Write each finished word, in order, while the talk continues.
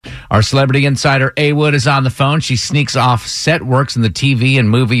Our celebrity insider, A. Wood, is on the phone. She sneaks off set, works in the TV and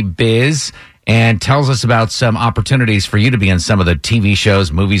movie biz, and tells us about some opportunities for you to be in some of the TV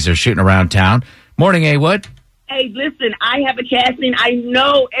shows, movies they're shooting around town. Morning, A. Wood. Hey, listen, I have a casting. I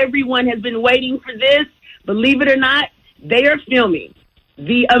know everyone has been waiting for this. Believe it or not, they are filming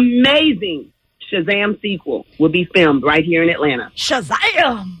the amazing Shazam sequel will be filmed right here in Atlanta.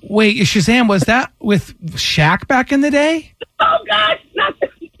 Shazam! Wait, Shazam, was that with Shaq back in the day? Oh, gosh,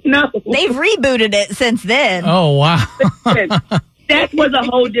 no. They've rebooted it since then. Oh, wow. That was a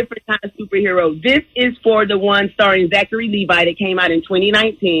whole different kind of superhero. This is for the one starring Zachary Levi that came out in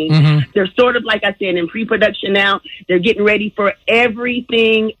 2019. Mm-hmm. They're sort of, like I said, in pre-production now. They're getting ready for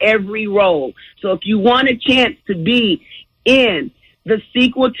everything, every role. So if you want a chance to be in the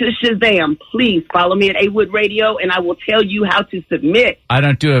sequel to Shazam, please follow me at A Wood Radio, and I will tell you how to submit. I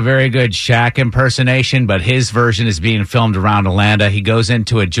don't do a very good Shaq impersonation, but his version is being filmed around Atlanta. He goes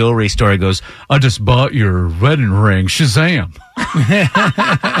into a jewelry store. He goes, "I just bought your wedding ring, Shazam."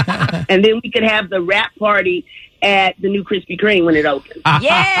 And then we could have the rap party at the new Krispy Kreme when it opens. Yeah!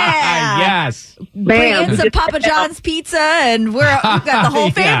 Yes. Bring in Bam. some Papa John's pizza, and we've got the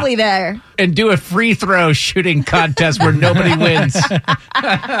whole family there. And do a free throw shooting contest where nobody wins.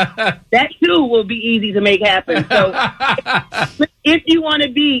 That, too, will be easy to make happen. So if you want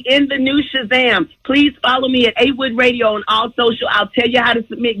to be in the new Shazam, please follow me at A Wood Radio on all social. I'll tell you how to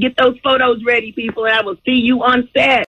submit. Get those photos ready, people, and I will see you on set.